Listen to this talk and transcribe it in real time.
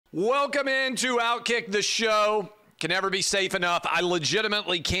Welcome into OutKick, the show. Can never be safe enough. I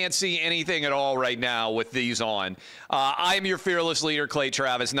legitimately can't see anything at all right now with these on. I am your fearless leader, Clay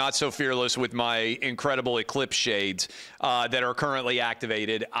Travis, not so fearless with my incredible Eclipse shades that are currently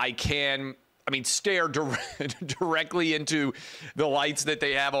activated. I stare directly into the lights that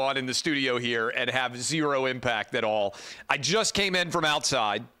they have on in the studio here and have zero impact at all. I just came in from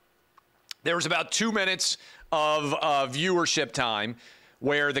outside. There was about 2 minutes of viewership time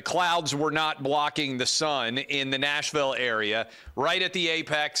where the clouds were not blocking the sun in the Nashville area, right at the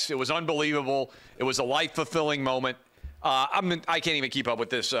apex. It was unbelievable. It was a life-fulfilling moment. I can't even keep up with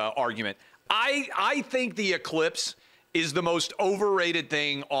this argument. I think the eclipse is the most overrated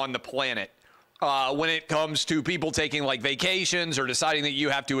thing on the planet when it comes to people taking like vacations or deciding that you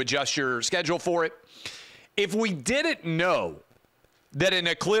have to adjust your schedule for it. If we didn't know that an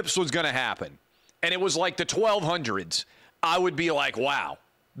eclipse was going to happen and it was like the 1200s, I would be like, wow,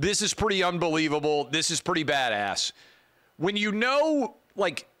 this is pretty unbelievable. This is pretty badass. When you know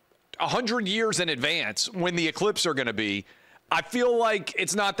like 100 years in advance when the eclipse are going to be, I feel like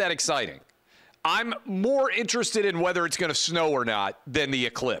it's not that exciting. I'm more interested in whether it's going to snow or not than the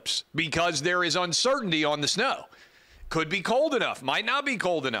eclipse because there is uncertainty on the snow. Could be cold enough, might not be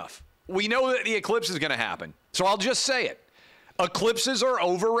cold enough. We know that the eclipse is going to happen. So I'll just say it. Eclipses are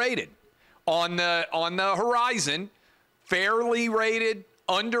overrated. On the horizon, fairly rated,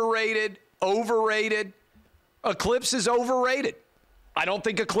 underrated, overrated. Eclipse is overrated. I don't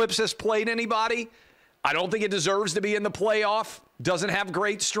think Eclipse has played anybody. I don't think it deserves to be in the playoff. Doesn't have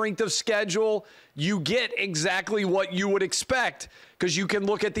great strength of schedule. You get exactly what you would expect because you can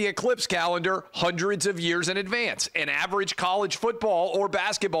look at the Eclipse calendar hundreds of years in advance. An average college football or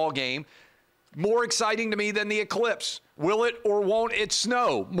basketball game, more exciting to me than the eclipse. Will it or won't it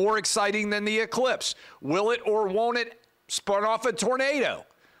snow? More exciting than the eclipse. Will it or won't it spun off a tornado?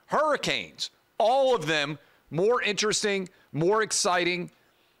 Hurricanes. All of them more interesting, more exciting,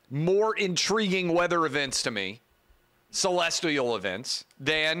 more intriguing weather events to me, celestial events,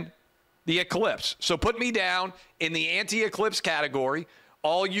 than the eclipse. So put me down in the anti-eclipse category.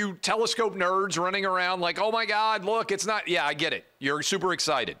 All you telescope nerds running around like, oh my God, look, it's not. Yeah, I get it. You're super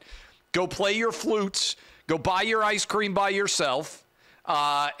excited. Go play your flutes. Go buy your ice cream by yourself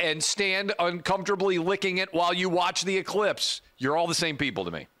and stand uncomfortably licking it while you watch the eclipse. You're all the same people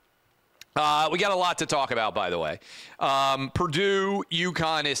to me. We got a lot to talk about, by the way. Purdue,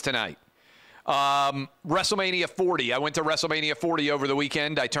 UConn is tonight. WrestleMania 40. I went to WrestleMania 40 over the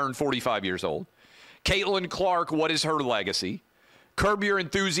weekend. I turned 45 years old. Caitlin Clark, what is her legacy? Curb Your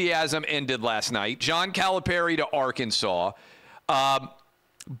Enthusiasm ended last night. John Calipari to Arkansas.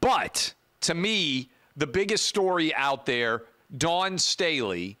 But to me, the biggest story out there, Dawn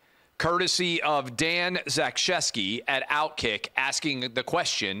Staley, courtesy of Dan Zakshesky at OutKick, asking the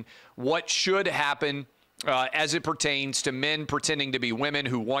question, what should happen as it pertains to men pretending to be women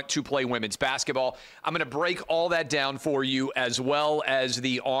who want to play women's basketball? I'm going to break all that down for you as well as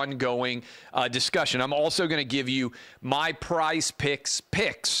the ongoing discussion. I'm also going to give you my PrizePicks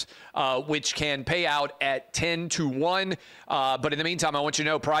picks, which can pay out at 10-1. But in the meantime, I want you to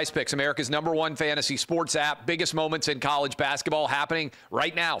know PrizePicks, America's #1 fantasy sports app. Biggest moments in college basketball happening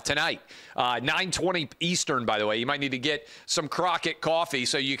right now, tonight. 9:20 Eastern, by the way. You might need to get some Crockett coffee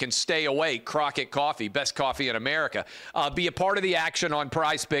so you can stay awake. Crockett coffee, best coffee in America. Be a part of the action on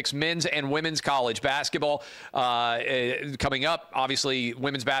PrizePicks, men's and women's college basketball. Coming up, obviously,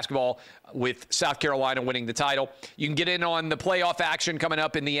 women's basketball with South Carolina winning the title. You can get in on the playoff action coming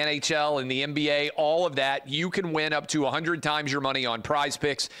up in the NHL and the NBA, all of that. You can win up to 100 times your money on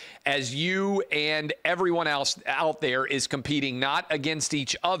PrizePicks as you and everyone else out there is competing not against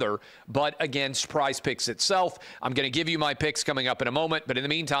each other, but against PrizePicks itself. I'm going to give you my picks coming up in a moment, but in the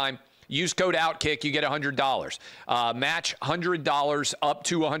meantime, use code OutKick, you get $100. Match $100 up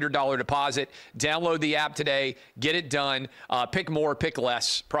to $100 deposit. Download the app today. Get it done. Pick more, pick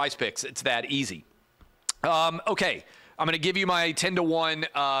less. PrizePicks, it's that easy. Okay, I'm going to give you my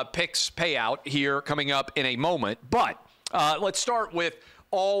 10-1 picks payout here coming up in a moment. But let's start with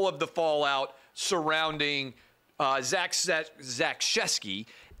all of the fallout surrounding Zakshesky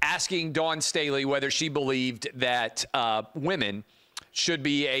asking Dawn Staley whether she believed that women should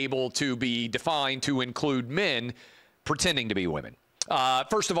be able to be defined to include men pretending to be women.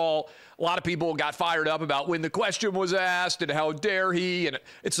 First of all, a lot of people got fired up about when the question was asked and how dare he, and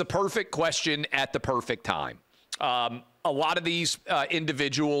it's the perfect question at the perfect time. a lot of these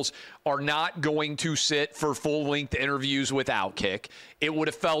individuals are not going to sit for full-length interviews with OutKick. It would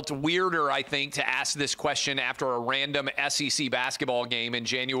have felt weirder, I think, to ask this question after a random SEC basketball game in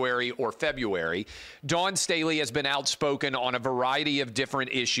January or February. Dawn Staley has been outspoken on a variety of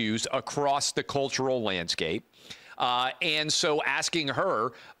different issues across the cultural landscape. And so asking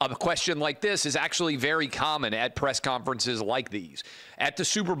her a question like this is actually very common at press conferences like these. At the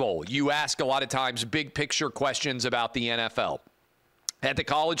Super Bowl, you ask a lot of times big picture questions about the NFL. At the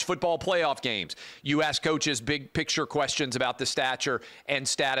college football playoff games, you ask coaches big picture questions about the stature and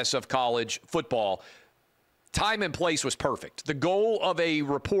status of college football. Time and place was perfect. The goal of a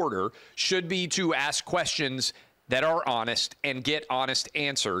reporter should be to ask questions that are honest and get honest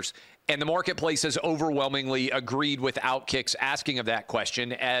answers. And the marketplace has overwhelmingly agreed with OutKick's asking of that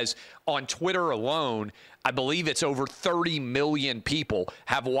question, as on Twitter alone, I believe it's over 30 million people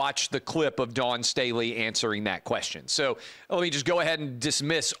have watched the clip of Dawn Staley answering that question. So let me just go ahead and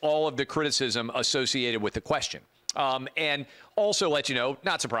dismiss all of the criticism associated with the question. And also let you know,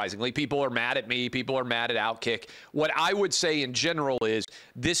 not surprisingly, people are mad at me. People are mad at OutKick. What I would say in general is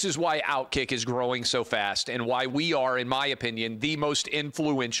this is why OutKick is growing so fast and why we are, in my opinion, the most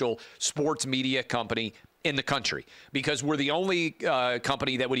influential sports media company in the country, because we're the only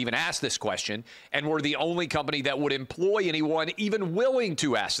company that would even ask this question, and we're the only company that would employ anyone even willing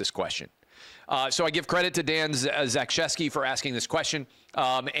to ask this question. So I give credit to Dan Zakrzewski for asking this question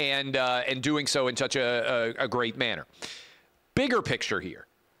and doing so in such a great manner. Bigger picture here.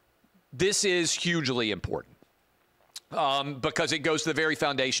 This is hugely important because it goes to the very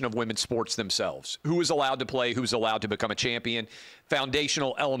foundation of women's sports themselves. Who is allowed to play? Who's allowed to become a champion?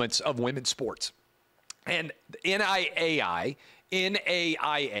 Foundational elements of women's sports. And NAIA,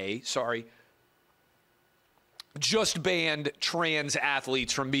 just banned trans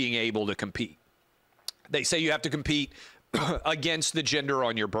athletes from being able to compete. They say you have to compete against the gender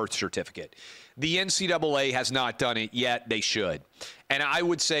on your birth certificate. The NCAA has not done it yet. They should. And I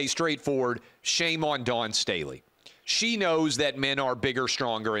would say straightforward, shame on Dawn Staley. She knows that men are bigger,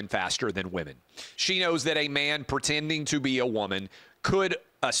 stronger, and faster than women. She knows that a man pretending to be a woman could,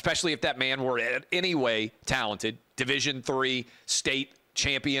 especially if that man were in any way talented, Division III, state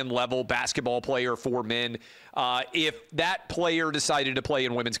champion level basketball player for men. If that player decided to play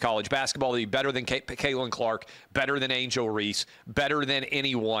in women's college basketball, they'd be better than Caitlin Clark, better than Angel Reese, better than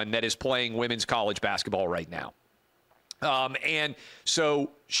anyone that is playing women's college basketball right now. And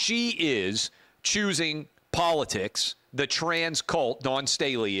so she is choosing politics, the trans cult, Dawn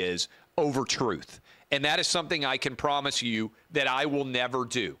Staley is, over truth. And that is something I can promise you that I will never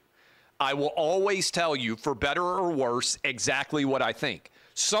do. I will always tell you, for better or worse, exactly what I think.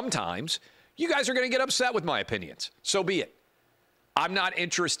 Sometimes you guys are going to get upset with my opinions. So be it. I'm not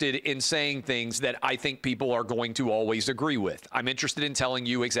interested in saying things that I think people are going to always agree with. I'm interested in telling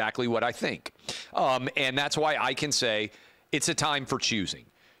you exactly what I think. And that's why I can say it's a time for choosing.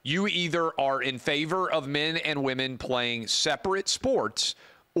 You either are in favor of men and women playing separate sports,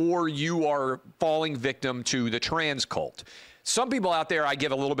 or you are falling victim to the trans cult. Some people out there I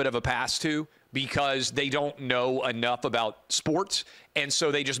give a little bit of a pass to because they don't know enough about sports, and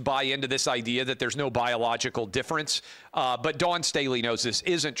so they just buy into this idea that there's no biological difference. But Dawn Staley knows this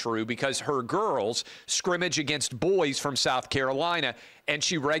isn't true because her girls scrimmage against boys from South Carolina, and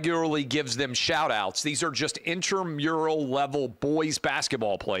she regularly gives them shout-outs. These are just intramural-level boys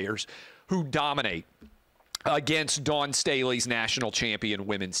basketball players who dominate against Dawn Staley's national champion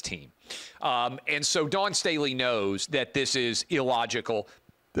women's team. And so Dawn Staley knows that this is illogical,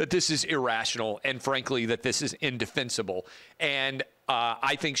 that this is irrational, and frankly, that this is indefensible. And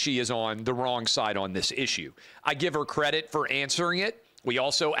I think she is on the wrong side on this issue. I give her credit for answering it. We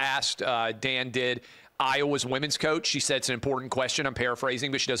also asked, Dan did, Iowa's women's coach. She said it's an important question. I'm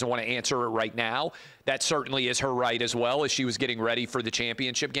paraphrasing, but she doesn't want to answer it right now. That certainly is her right as well, as she was getting ready for the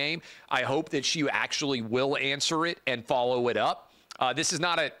championship game. I hope that she actually will answer it and follow it up. This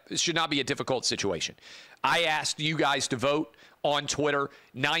should not be a difficult situation. I asked you guys to vote on Twitter.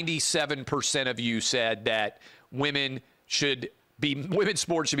 97% of you said that women's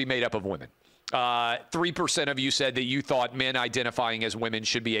sports should be made up of women. 3% of you said that you thought men identifying as women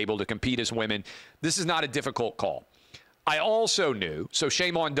should be able to compete as women. This is not a difficult call. I also knew, so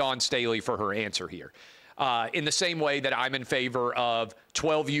shame on Dawn Staley for her answer here. In the same way that I'm in favor of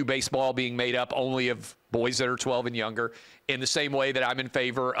 12U baseball being made up only of boys that are 12 and younger, in the same way that I'm in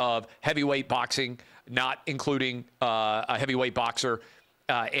favor of heavyweight boxing, not including a heavyweight boxer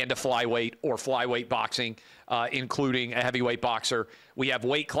and a flyweight, or flyweight boxing, including a heavyweight boxer. We have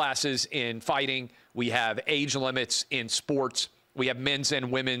weight classes in fighting. We have age limits in sports. We have men's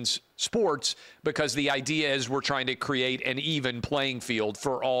and women's sports because the idea is we're trying to create an even playing field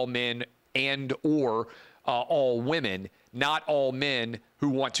for all men and or all women, not all men who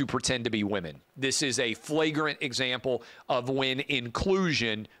want to pretend to be women. This is a flagrant example of when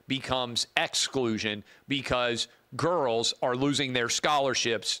inclusion becomes exclusion because girls are losing their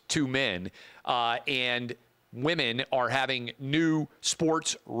scholarships to men and women are having new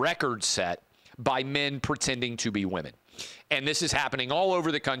sports records set by men pretending to be women. And this is happening all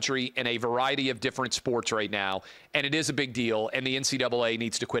over the country in a variety of different sports right now. And it is a big deal. And the NCAA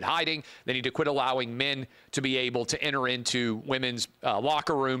needs to quit hiding. They need to quit allowing men to be able to enter into women's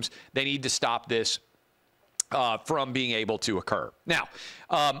locker rooms. They need to stop this from being able to occur. Now,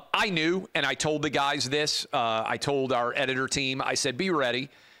 I knew, and I told the guys this. I told our editor team, I said, be ready.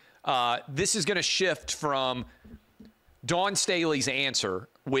 This is going to shift from Dawn Staley's answer,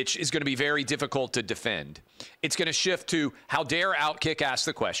 which is going to be very difficult to defend. It's going to shift to how dare OutKick ask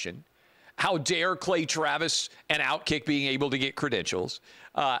the question? How dare Clay Travis and OutKick being able to get credentials?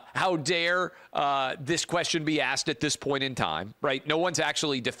 How dare this question be asked at this point in time, right? No one's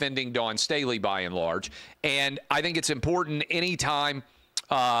actually defending Dawn Staley by and large. And I think it's important anytime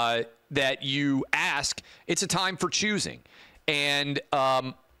that you ask, it's a time for choosing. And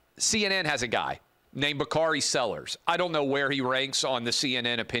CNN has a guy named Bakari Sellers. I don't know where he ranks on the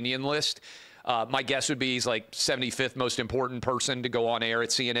CNN opinion list. My guess would be he's like 75th most important person to go on air at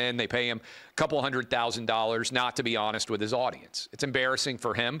CNN. They pay him a couple $100,000 not to be honest with his audience. It's embarrassing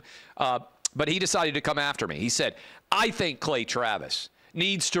for him. But he decided to come after me. He said, I think Clay Travis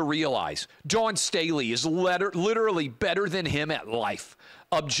needs to realize Dawn Staley is literally better than him at life.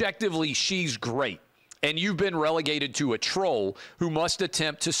 Objectively, she's great. And you've been relegated to a troll who must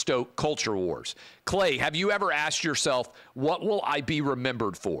attempt to stoke culture wars. Clay, have you ever asked yourself, what will I be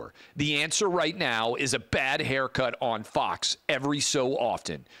remembered for? The answer right now is a bad haircut on Fox every so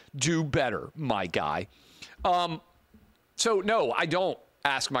often. Do better, my guy. So, no, I don't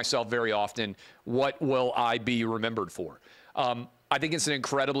ask myself very often, what will I be remembered for? I think it's an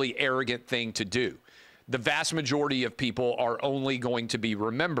incredibly arrogant thing to do. The vast majority of people are only going to be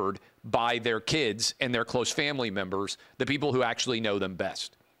remembered by their kids and their close family members, the people who actually know them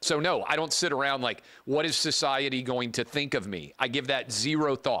best. So, no, I don't sit around like, what is society going to think of me? I give that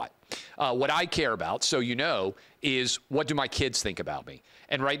zero thought. What I care about, so you know, is what do my kids think about me?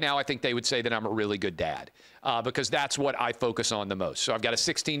 And right now, I think they would say that I'm a really good dad because that's what I focus on the most. So I've got a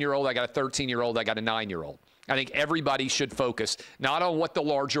 16-year-old, I got a 13-year-old, I got a 9-year-old. I think everybody should focus not on what the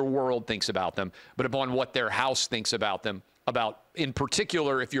larger world thinks about them, but upon what their house thinks about them, about, in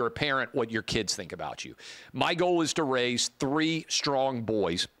particular, if you're a parent, what your kids think about you. My goal is to raise 3 strong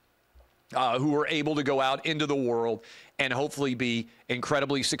boys who are able to go out into the world and hopefully be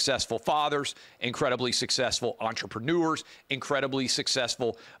incredibly successful fathers, incredibly successful entrepreneurs, incredibly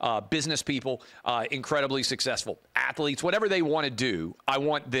successful business people, incredibly successful athletes. Whatever they want to do, I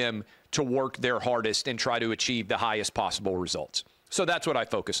want them to work their hardest and try to achieve the highest possible results. So that's what I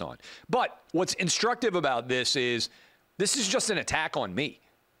focus on. But what's instructive about this is just an attack on me.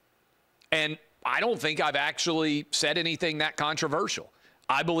 And I don't think I've actually said anything that controversial.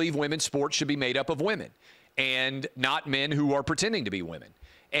 I believe women's sports should be made up of women and not men who are pretending to be women.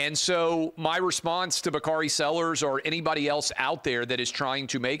 And so my response to Bakari Sellers or anybody else out there that is trying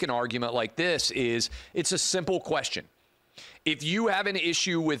to make an argument like this is it's a simple question. If you have an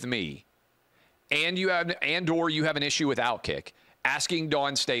issue with me and you have an issue with OutKick, asking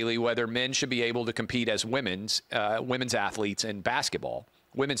Dawn Staley whether men should be able to compete as women's athletes in basketball,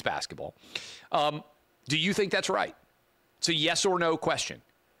 women's basketball, do you think that's right? It's a yes or no question.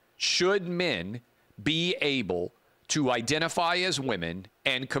 Should men be able to identify as women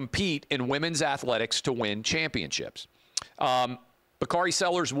and compete in women's athletics to win championships? Bakari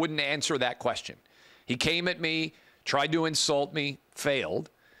Sellers wouldn't answer that question. He came at me, tried to insult me,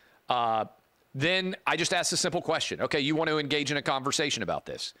 failed. Then I just asked a simple question. Okay, you want to engage in a conversation about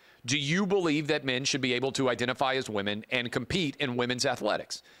this. Do you believe that men should be able to identify as women and compete in women's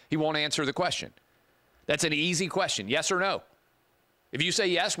athletics? He won't answer the question. That's an easy question, yes or no. If you say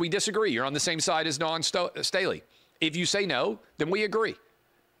yes, we disagree. You're on the same side as Dawn Staley. If you say no, then we agree.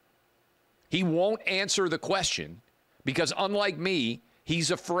 He won't answer the question because unlike me,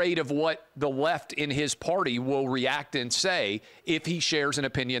 he's afraid of what the left in his party will react and say if he shares an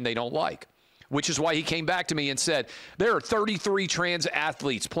opinion they don't like, which is why he came back to me and said, there are 33 trans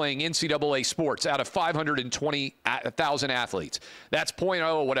athletes playing NCAA sports out of 520,000 athletes. That's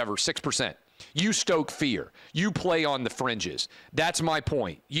 6%. You stoke fear. You play on the fringes. That's my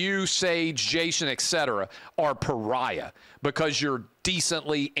point. You, Sage, Jason, etc., are pariah because you're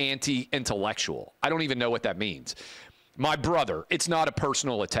decently anti-intellectual. I don't even know what that means. My brother, it's not a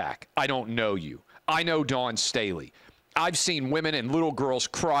personal attack. I don't know you. I know Dawn Staley. I've seen women and little girls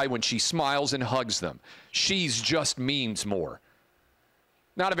cry when she smiles and hugs them. She's just means more.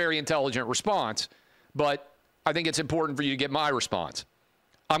 Not a very intelligent response, but I think it's important for you to get my response.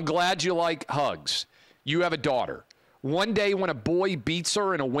 I'm glad you like hugs. You have a daughter. One day when a boy beats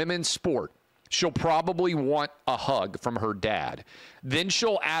her in a women's sport, she'll probably want a hug from her dad. Then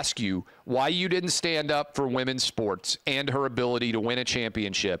she'll ask you why you didn't stand up for women's sports and her ability to win a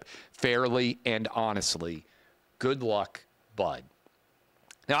championship fairly and honestly. Good luck, bud.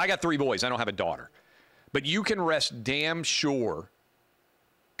 Now, I got 3 boys. I don't have a daughter. But you can rest damn sure,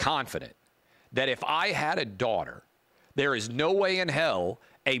 confident, that if I had a daughter, there is no way in hell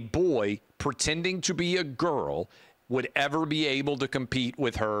a boy pretending to be a girl would ever be able to compete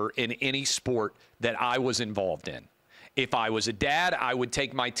with her in any sport that I was involved in. If I was a dad, I would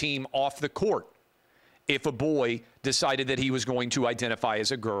take my team off the court if a boy decided that he was going to identify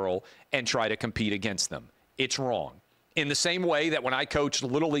as a girl and try to compete against them. It's wrong. In the same way that when I coached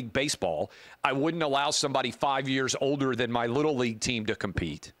Little League Baseball, I wouldn't allow somebody 5 years older than my Little League team to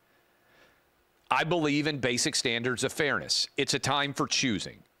compete. I believe in basic standards of fairness. It's a time for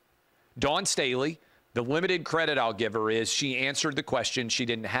choosing. Dawn Staley, the limited credit I'll give her is she answered the question she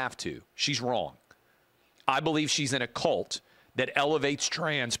didn't have to. She's wrong. I believe she's in a cult that elevates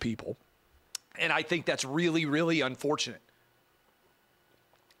trans people. And I think that's really, really unfortunate.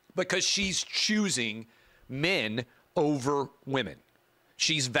 Because she's choosing men over women.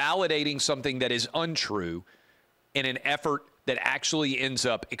 She's validating something that is untrue in an effort that actually ends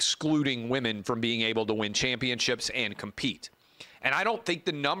up excluding women from being able to win championships and compete. And I don't think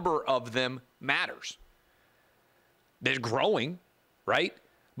the number of them matters. They're growing, right?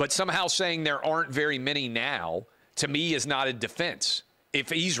 But somehow saying there aren't very many now, to me, is not a defense. If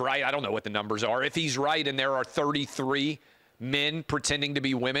he's right, I don't know what the numbers are. If he's right and there are 33 men pretending to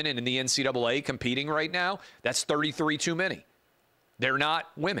be women and in the NCAA competing right now, that's 33 too many. They're not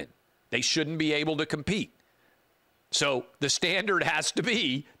women. They shouldn't be able to compete. So the standard has to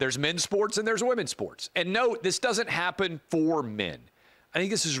be there's men's sports and there's women's sports. And note, this doesn't happen for men. I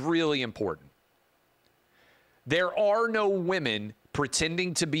think this is really important. There are no women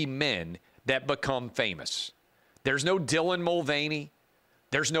pretending to be men that become famous. There's no Dylan Mulvaney.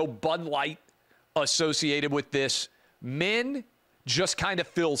 There's no Bud Light associated with this. Men just kind of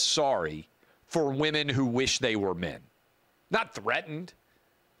feel sorry for women who wish they were men. Not threatened.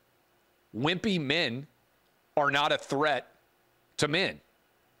 Wimpy men are not a threat to men.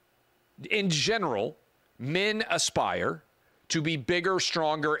 In general, men aspire to be bigger,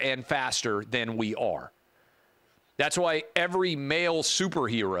 stronger, and faster than we are. That's why every male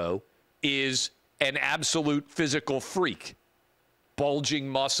superhero is an absolute physical freak. Bulging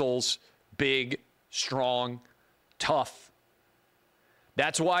muscles, big, strong, tough.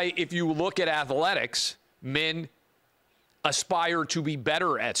 That's why if you look at athletics, men aspire to be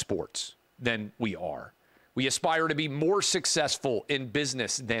better at sports than we are. We aspire to be more successful in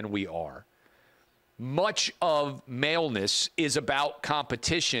business than we are. Much of maleness is about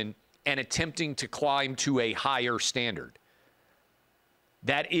competition and attempting to climb to a higher standard.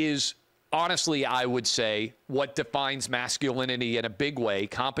 That is, honestly, I would say, what defines masculinity in a big way: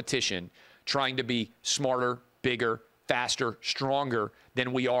 competition, trying to be smarter, bigger, faster, stronger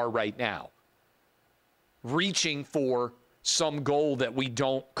than we are right now. Reaching for some goal that we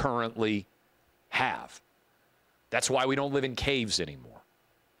don't currently have. That's why we don't live in caves anymore.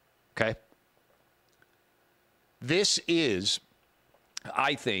 Okay? This is,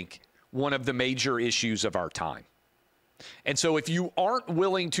 I think, one of the major issues of our time. And so if you aren't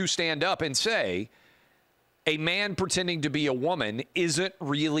willing to stand up and say a man pretending to be a woman isn't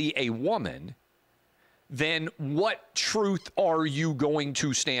really a woman, then what truth are you going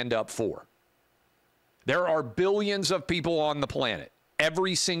to stand up for? There are billions of people on the planet.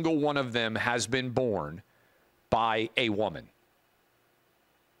 Every single one of them has been born by a woman.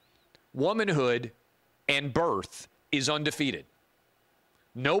 Womanhood and birth is undefeated.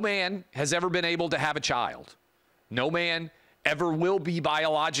 No man has ever been able to have a child. No man ever will be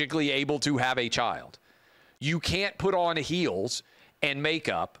biologically able to have a child. You can't put on heels and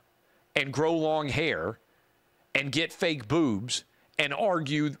makeup and grow long hair and get fake boobs and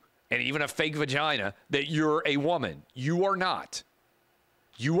argue, and even a fake vagina, that you're a woman. You are not.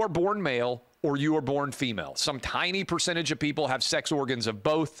 You are born male or you are born female. Some tiny percentage of people have sex organs of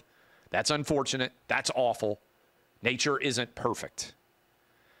both. That's unfortunate. That's awful. Nature isn't perfect.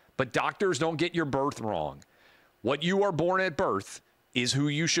 But doctors don't get your birth wrong. What you are born at birth is who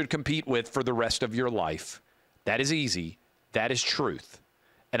you should compete with for the rest of your life. That is easy. That is truth.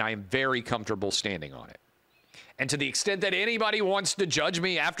 And I am very comfortable standing on it. And to the extent that anybody wants to judge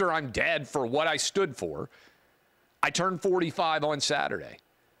me after I'm dead for what I stood for, I turned 45 on Saturday.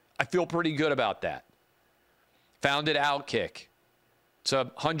 I feel pretty good about that. Founded OutKick. It's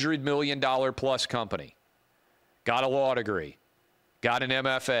a $100 million plus company. Got a law degree. Got an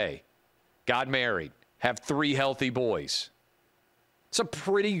MFA. Got married. Have 3 healthy boys. It's a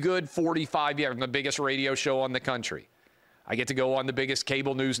pretty good 45 years. I'm the biggest radio show on the country. I get to go on the biggest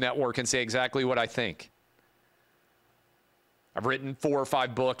cable news network and say exactly what I think. I've written 4 or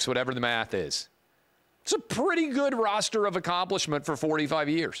 5 books, whatever the math is. It's a pretty good roster of accomplishment for 45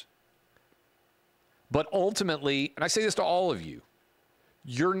 years. But ultimately, and I say this to all of you,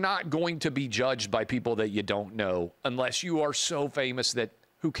 you're not going to be judged by people that you don't know unless you are so famous that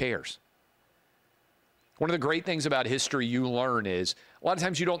who cares? One of the great things about history you learn is a lot of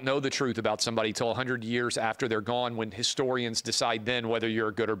times you don't know the truth about somebody till 100 years after they're gone when historians decide then whether you're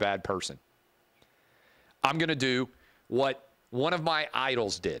a good or bad person. I'm going to do what one of my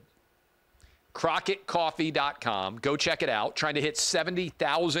idols did. CrockettCoffee.com. Go check it out. Trying to hit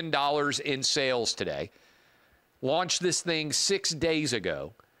 $70,000 in sales today. Launched this thing 6 days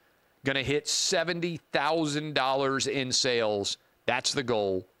ago. Going to hit $70,000 in sales. That's the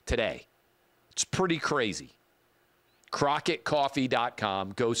goal today. It's pretty crazy.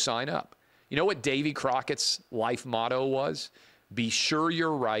 CrockettCoffee.com. Go sign up. You know what Davy Crockett's life motto was? Be sure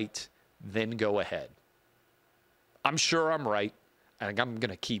you're right, then go ahead. I'm sure I'm right, and I'm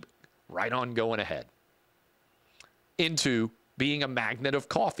going to keep right on going ahead into being a magnet of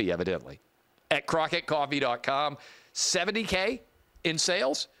coffee, evidently. At CrockettCoffee.com, 70K in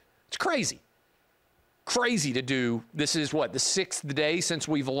sales. It's crazy. Crazy to do. This is what, the 6th day since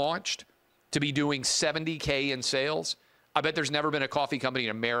we've launched to be doing 70K in sales. I bet there's never been a coffee company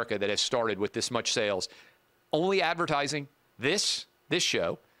in America that has started with this much sales. Only advertising this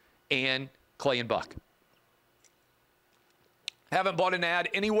show and Clay and Buck. Haven't bought an ad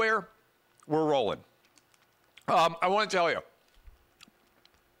anywhere. We're rolling. I want to tell you,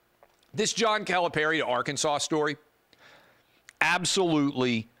 this John Calipari to Arkansas story,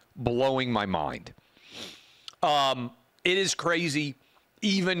 absolutely blowing my mind. It is crazy,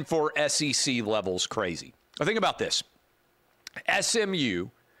 even for SEC levels crazy. Now think about this. SMU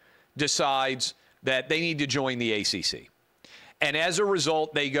decides that they need to join the ACC. And as a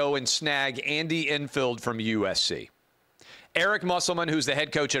result, they go and snag Andy Enfield from USC. Eric Musselman, who's the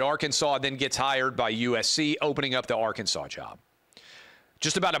head coach at Arkansas, then gets hired by USC, opening up the Arkansas job.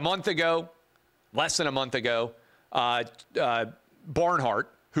 Just about a month ago, less than a month ago,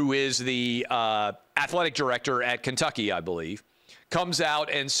 Barnhart, who is the athletic director at Kentucky, I believe, comes out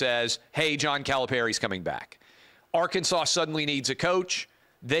and says, hey, John Calipari's coming back. Arkansas suddenly needs a coach.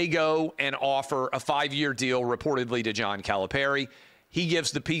 They go and offer a 5-year deal reportedly to John Calipari. He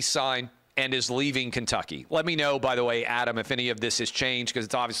gives the peace sign and is leaving Kentucky. Let me know, by the way, Adam, if any of this has changed, because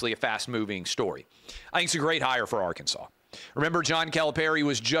it's obviously a fast-moving story. I think it's a great hire for Arkansas. Remember, John Calipari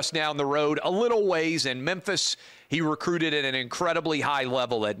was just down the road a little ways in Memphis. He recruited at an incredibly high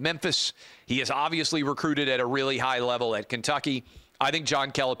level at Memphis. He has obviously recruited at a really high level at Kentucky. I think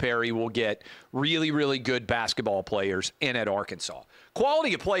John Calipari will get really, really good basketball players in at Arkansas.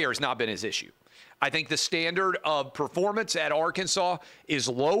 Quality of player has not been his issue. I think the standard of performance at Arkansas is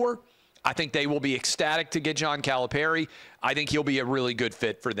lower. I think they will be ecstatic to get John Calipari. I think he'll be a really good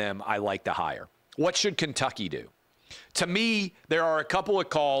fit for them. I like the hire. What should Kentucky do? To me, there are a couple of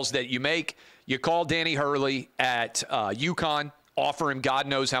calls that you make. You call Danny Hurley at UConn, offer him God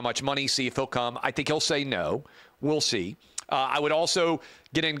knows how much money, see if he'll come. I think he'll say no. We'll see. I would also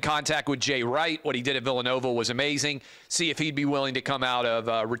get in contact with Jay Wright. What he did at Villanova was amazing. See if he'd be willing to come out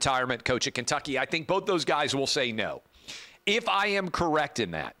of retirement, coach at Kentucky. I think both those guys will say no. If I am correct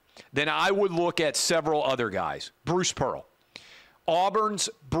in that, then I would look at several other guys. Bruce Pearl. Auburn's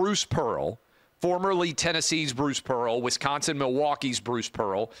Bruce Pearl, formerly Tennessee's Bruce Pearl, Wisconsin, Milwaukee's Bruce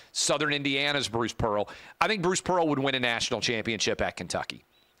Pearl, Southern Indiana's Bruce Pearl. I think Bruce Pearl would win a national championship at Kentucky.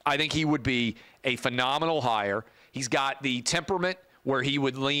 I think he would be a phenomenal hire. He's got the temperament where he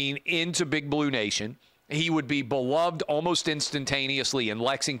would lean into Big Blue Nation. He would be beloved almost instantaneously in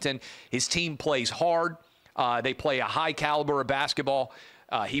Lexington. His team plays hard. They play a high caliber of basketball.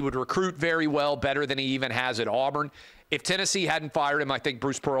 He would recruit very well, better than he even has at Auburn. If Tennessee hadn't fired him, I think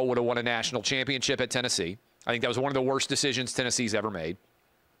Bruce Pearl would have won a national championship at Tennessee. I think that was one of the worst decisions Tennessee's ever made.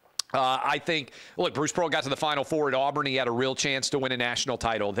 I think, look, Bruce Pearl got to the Final Four at Auburn. He had a real chance to win a national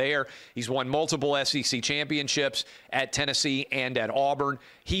title there. He's won multiple SEC championships at Tennessee and at Auburn.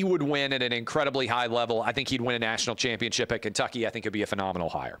 He would win at an incredibly high level. I think he'd win a national championship at Kentucky. I think it'd be a phenomenal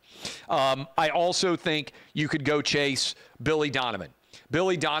hire. I also think you could go chase Billy Donovan.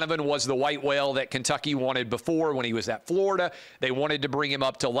 Billy Donovan was the white whale that Kentucky wanted before when he was at Florida. They wanted to bring him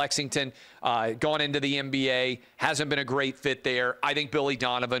up to Lexington, gone into the NBA, hasn't been a great fit there. I think Billy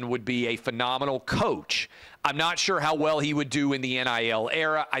Donovan would be a phenomenal coach. I'm not sure how well he would do in the NIL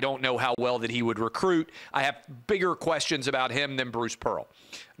era. I don't know how well that he would recruit. I have bigger questions about him than Bruce Pearl.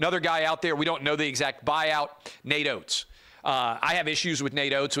 Another guy out there, we don't know the exact buyout, Nate Oates. I have issues with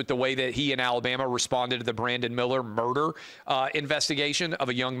Nate Oates with the way that he and Alabama responded to the Brandon Miller murder investigation of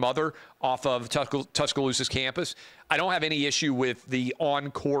a young mother off of Tuscaloosa's campus. I don't have any issue with the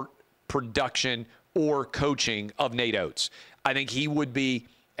on-court production or coaching of Nate Oates. I think he would be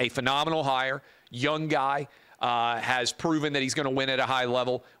a phenomenal hire. Young guy, has proven that he's going to win at a high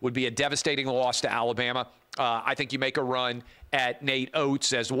level, would be a devastating loss to Alabama. I think you make a run at Nate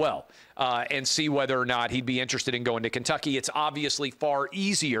Oates as well and see whether or not he'd be interested in going to Kentucky. It's obviously far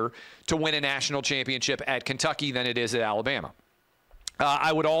easier to win a national championship at Kentucky than it is at Alabama.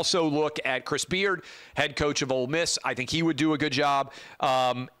 I would also look at Chris Beard, head coach of Ole Miss. I think he would do a good job.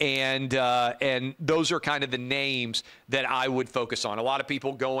 And those are kind of the names that I would focus on. A lot of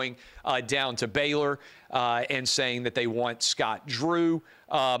people going down to Baylor and saying that they want Scott Drew.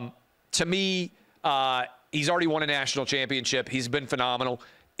 To me, he's already won a national championship. He's been phenomenal.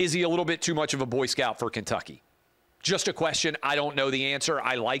 Is he a little bit too much of a Boy Scout for Kentucky? Just a question. I don't know the answer.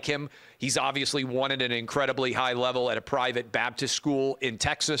 I like him. He's obviously won at an incredibly high level at a private Baptist school in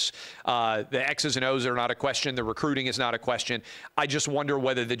Texas. The X's and O's are not a question. The recruiting is not a question. I just wonder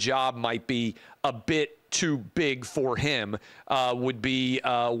whether the job might be a bit too big for him, would be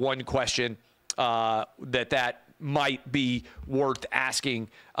one question that might be worth asking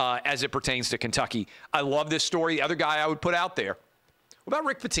as it pertains to Kentucky. I love this story. The other guy I would put out there, what about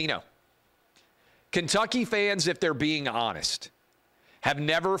Rick Pitino? Kentucky fans, if they're being honest, have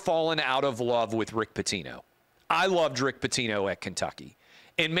never fallen out of love with Rick Pitino. I loved Rick Pitino at Kentucky.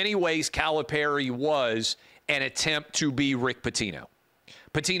 In many ways, Calipari was an attempt to be Rick Pitino.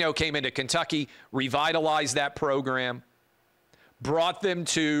 Pitino came into Kentucky, revitalized that program, brought them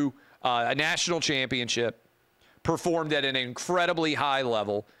to a national championship, performed at an incredibly high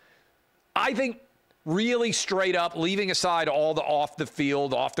level. I think really straight up, leaving aside all the off the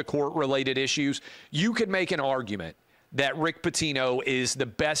field, off the court related issues, you could make an argument that Rick Pitino is the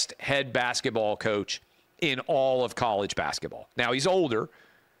best head basketball coach in all of college basketball. Now, he's older.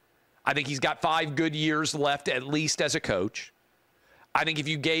 I think he's got 5 good years left, at least as a coach. I think if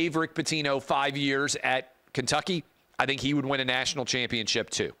you gave Rick Pitino 5 years at Kentucky, I think he would win a national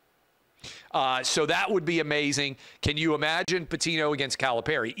championship too. So that would be amazing. Can you imagine Pitino against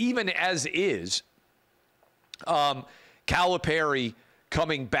Calipari? Even as is, Calipari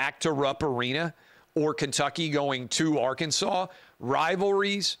coming back to Rupp Arena or Kentucky going to Arkansas.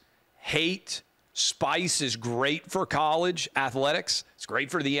 Rivalries, hate, spice is great for college athletics. It's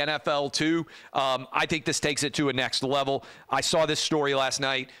great for the NFL too. I think this takes it to a next level. I saw this story last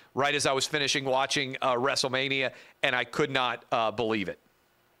night right as I was finishing watching WrestleMania, and I could not believe it.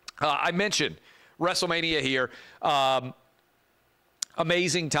 I mentioned WrestleMania here.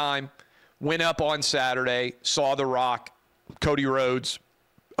 Amazing time. Went up on Saturday, saw The Rock, Cody Rhodes,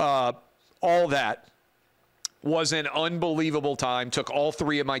 all that. Was an unbelievable time. Took all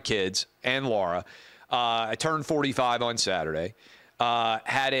 3 of my kids and Laura. I turned 45 on Saturday.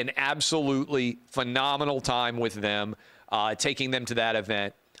 Had an absolutely phenomenal time with them, taking them to that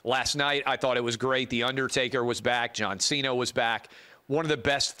event. Last night, I thought it was great. The Undertaker was back. John Cena was back. One of the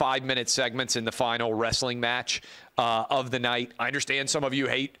best 5-minute segments in the final wrestling match of the night. I understand some of you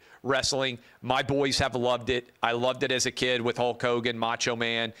hate wrestling. My boys have loved it. I loved it as a kid with Hulk Hogan, Macho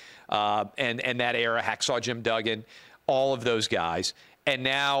Man, and that era, Hacksaw Jim Duggan, all of those guys. And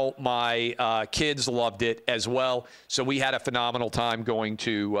now my kids loved it as well. So we had a phenomenal time going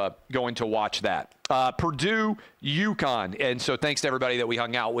to watch that. Purdue, UConn. And so thanks to everybody that we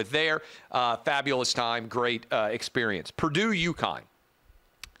hung out with there. Fabulous time, great experience. Purdue, UConn.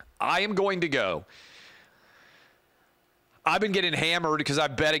 I am going to go. I've been getting hammered because I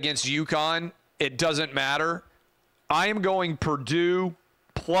bet against UConn. It doesn't matter. I am going Purdue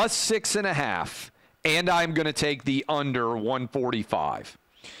plus 6.5, and I'm going to take the under 145.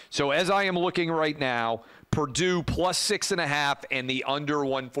 So as I am looking right now, Purdue plus 6.5 and the under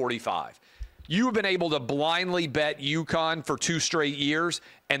 145. You have been able to blindly bet UConn for 2 straight years,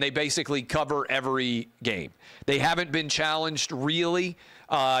 and they basically cover every game. They haven't been challenged really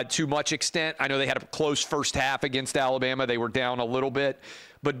to much extent. I know they had a close first half against Alabama. They were down a little bit.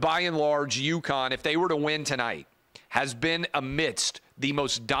 But by and large, UConn, if they were to win tonight, has been amidst the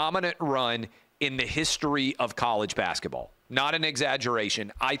most dominant run in the history of college basketball. not an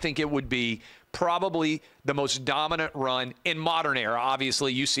exaggeration. I think it would be probably the most dominant run in modern era.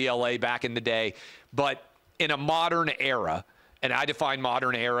 Obviously, UCLA back in the day, but in a modern era, and I define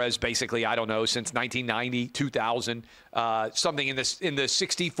modern era as basically, I don't know, since 1990, 2000, something in the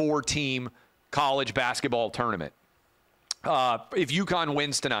 64-team college basketball tournament. If UConn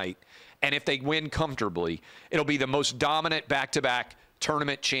wins tonight, and if they win comfortably, it'll be the most dominant back-to-back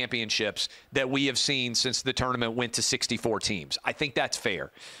tournament championships that we have seen since the tournament went to 64 teams. I think that's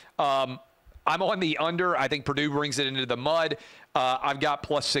fair. I'm on the under. I think Purdue brings it into the mud. I've got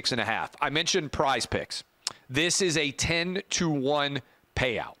plus 6.5. I mentioned PrizePicks. This is a 10-1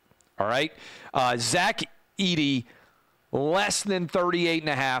 payout. All right. Zach Edey, less than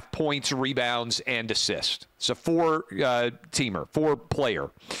 38.5 points, rebounds, and assists. It's a four-player.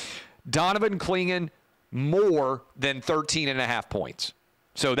 Donovan Clingan, more than 13.5 points.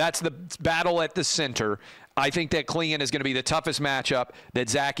 So that's the battle at the center. I think that Clingan is going to be the toughest matchup that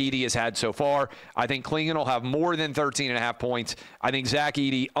Zach Edey has had so far. I think Clingan will have more than 13.5 points. I think Zach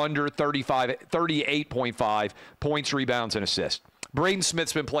Edey under 38.5 points, rebounds, and assists. Braden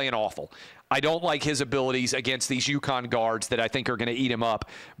Smith's been playing awful. I don't like his abilities against these UConn guards that I think are going to eat him up.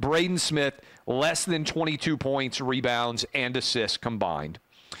 Braden Smith, less than 22 points, rebounds, and assists combined.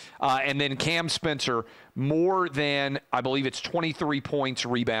 And then Cam Spencer, more than, I believe it's 23 points,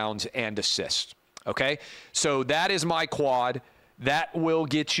 rebounds, and assists. Okay? So that is my quad. That will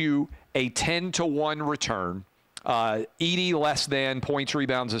get you a 10-1 return. Edey less than points,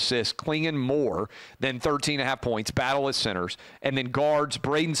 rebounds, assists. Clingan more than 13.5 points. Battle as centers. And then guards,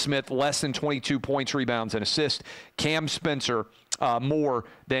 Braden Smith less than 22 points, rebounds, and assists. Cam Spencer more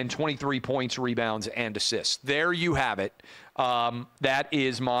than 23 points, rebounds, and assists. There you have it. That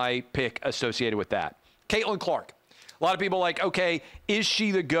is my pick associated with that. Caitlin Clark. A lot of people are like, okay, is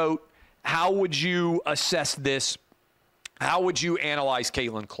she the GOAT? How would you assess this? How would you analyze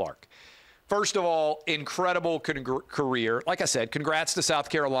Caitlin Clark? First of all, incredible career. Like I said, congrats to South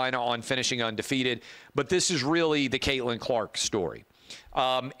Carolina on finishing undefeated. But this is really the Caitlin Clark story.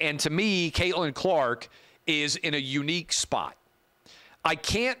 And to me, Caitlin Clark is in a unique spot. I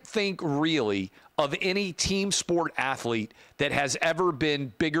can't think really of any team sport athlete that has ever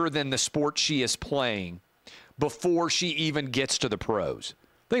been bigger than the sport she is playing before she even gets to the pros.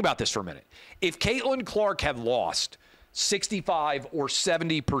 Think about this for a minute. If Caitlin Clark had lost 65 or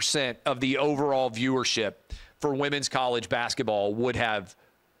 70% of the overall viewership for women's college basketball would have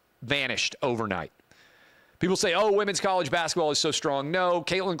vanished overnight. People say, oh, women's college basketball is so strong. No,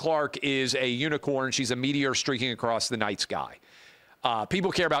 Caitlin Clark is a unicorn. She's a meteor streaking across the night sky.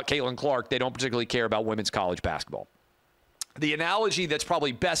 People care about Caitlin Clark. They don't particularly care about women's college basketball. The analogy that's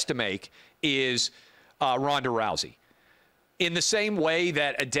probably best to make is Ronda Rousey. In the same way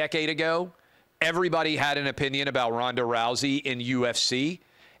that a decade ago, everybody had an opinion about Ronda Rousey in UFC,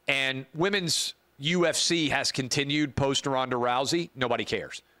 and women's UFC has continued post Ronda Rousey. Nobody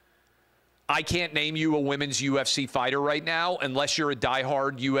cares. I can't name you a women's UFC fighter right now. Unless you're a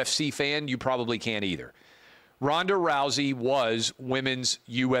diehard UFC fan, you probably can't either. Ronda Rousey was women's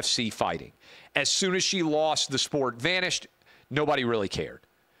UFC fighting. As soon as she lost, the sport vanished. Nobody really cared.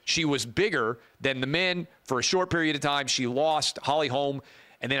 She was bigger than the men for a short period of time. She lost Holly Holm,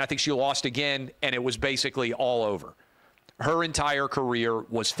 and then I think she lost again, and it was basically all over. Her entire career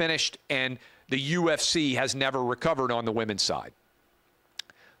was finished, and the UFC has never recovered on the women's side.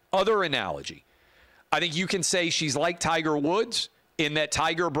 Other analogy, I think you can say she's like Tiger Woods in that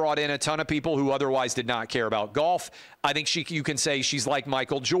Tiger brought in a ton of people who otherwise did not care about golf. I think you can say she's like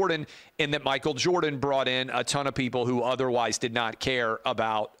Michael Jordan in that Michael Jordan brought in a ton of people who otherwise did not care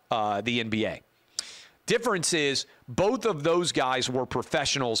about the NBA. Difference is both of those guys were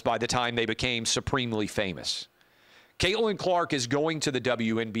professionals by the time they became supremely famous. Caitlin Clark is going to the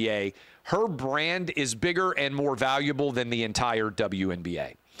WNBA. Her brand is bigger and more valuable than the entire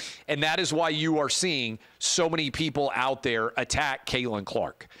WNBA. And that is why you are seeing so many people out there attack Caitlin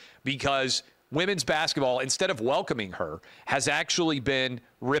Clark, because women's basketball, instead of welcoming her, has actually been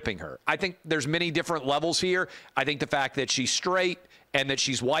ripping her. I think there's many different levels here. I think the fact that she's straight and that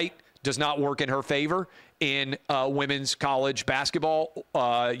she's white does not work in her favor in women's college basketball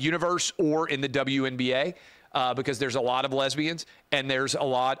universe or in the WNBA. Because there's a lot of lesbians and there's a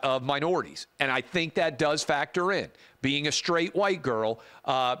lot of minorities. And I think that does factor in. Being a straight white girl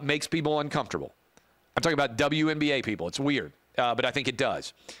makes people uncomfortable. I'm talking about WNBA people. It's weird, but I think it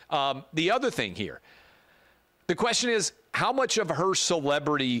does. The other thing here, the question is, how much of her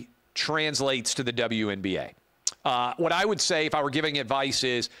celebrity translates to the WNBA? What I would say if I were giving advice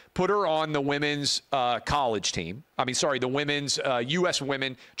is put her on the women's college team. The women's U.S.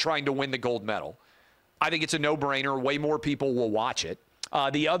 women trying to win the gold medal. I think it's a no-brainer. Way more people will watch it.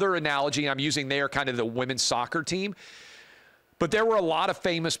 The other analogy I'm using there, kind of the women's soccer team, but there were a lot of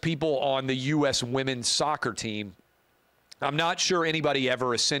famous people on the U.S. women's soccer team. I'm not sure anybody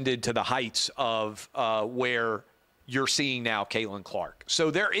ever ascended to the heights of where you're seeing now Caitlin Clark.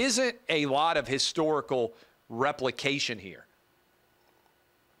 So there isn't a lot of historical replication here.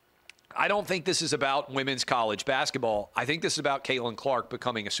 I don't think this is about women's college basketball. I think this is about Caitlin Clark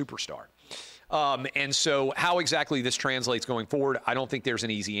becoming a superstar. And so how exactly this translates going forward, I don't think there's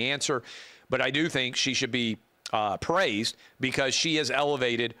an easy answer. But I do think she should be praised because she has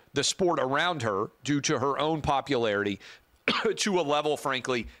elevated the sport around her due to her own popularity to a level,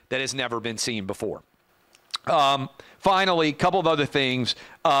 frankly, that has never been seen before. Finally, a couple of other things.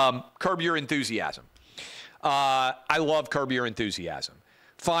 Curb Your Enthusiasm. I love Curb Your Enthusiasm.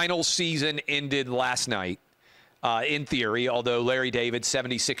 Final season ended last night, in theory, although Larry David,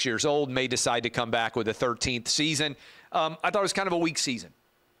 76 years old, may decide to come back with a 13th season. I thought it was kind of a weak season.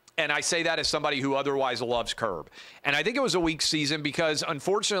 And I say that as somebody who otherwise loves Curb. And I think it was a weak season because,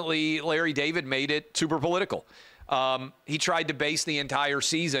 unfortunately, Larry David made it super political. He tried to base the entire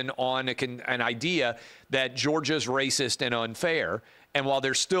season on an idea that Georgia's racist and unfair. And while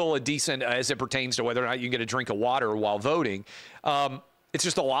there's still a decent, as it pertains to whether or not you can get a drink of water while voting, it's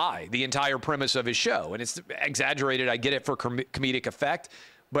just a lie, the entire premise of his show. And it's exaggerated. I get it for comedic effect.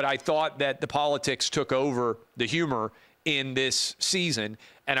 But I thought that the politics took over the humor in this season.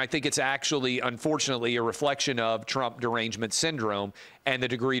 And I think it's actually, unfortunately, a reflection of Trump derangement syndrome and the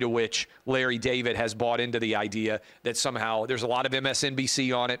degree to which Larry David has bought into the idea that somehow there's a lot of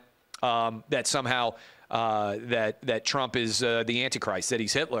MSNBC on it, that somehow that Trump is the Antichrist, that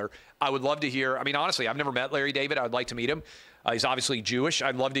he's Hitler. I would love to hear. I mean, honestly, I've never met Larry David. I'd like to meet him. He's obviously Jewish.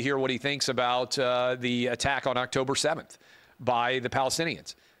 I'd love to hear what he thinks about the attack on October 7th by the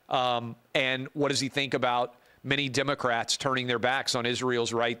Palestinians. And what does he think about many Democrats turning their backs on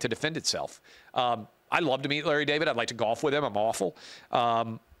Israel's right to defend itself? I'd love to meet Larry David. I'd like to golf with him. I'm awful.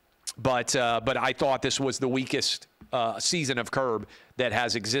 But I thought this was the weakest season of Curb that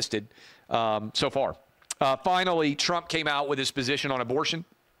has existed so far. Finally, Trump came out with his position on abortion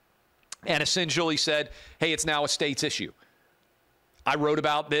and essentially said, hey, it's now a state's issue. I wrote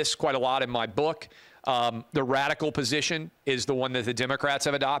about this quite a lot in my book. The radical position is the one that the Democrats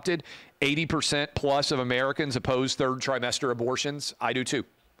have adopted. 80% plus of Americans oppose third trimester abortions. I do too.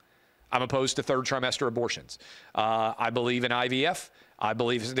 I'm opposed to third trimester abortions. I believe in IVF. I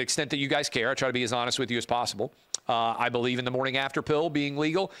believe, to the extent that you guys care, I try to be as honest with you as possible. I believe in the morning after pill being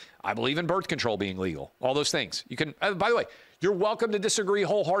legal. I believe in birth control being legal. All those things. You can, by the way, you're welcome to disagree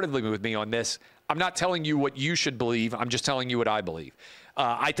wholeheartedly with me on this. I'm not telling you what you should believe. I'm just telling you what I believe.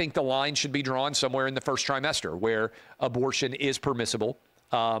 I think the line should be drawn somewhere in the first trimester where abortion is permissible,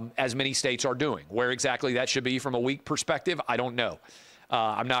 as many states are doing. Where exactly that should be from a week perspective, I don't know.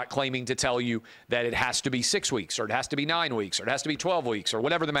 I'm not claiming to tell you that it has to be 6 weeks or it has to be 9 weeks or it has to be 12 weeks or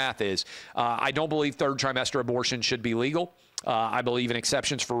whatever the math is. I don't believe third trimester abortion should be legal. I believe in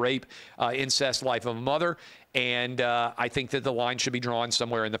exceptions for rape, incest, life of a mother. And I think that the line should be drawn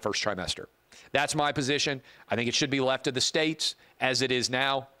somewhere in the first trimester. That's my position. I think it should be left to the states as it is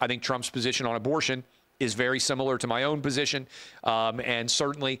now. I think Trump's position on abortion is very similar to my own position. And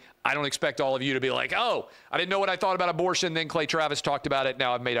certainly, I don't expect all of you to be like, oh, I didn't know what I thought about abortion. Then Clay Travis talked about it.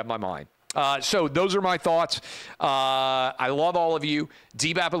 Now I've made up my mind. So those are my thoughts. I love all of you.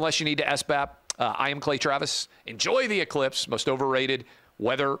 DBAP unless you need to SBAP. I am Clay Travis. Enjoy the eclipse, most overrated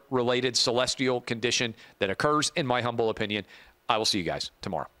weather-related celestial condition that occurs, in my humble opinion. I will see you guys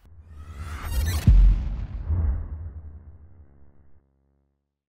tomorrow.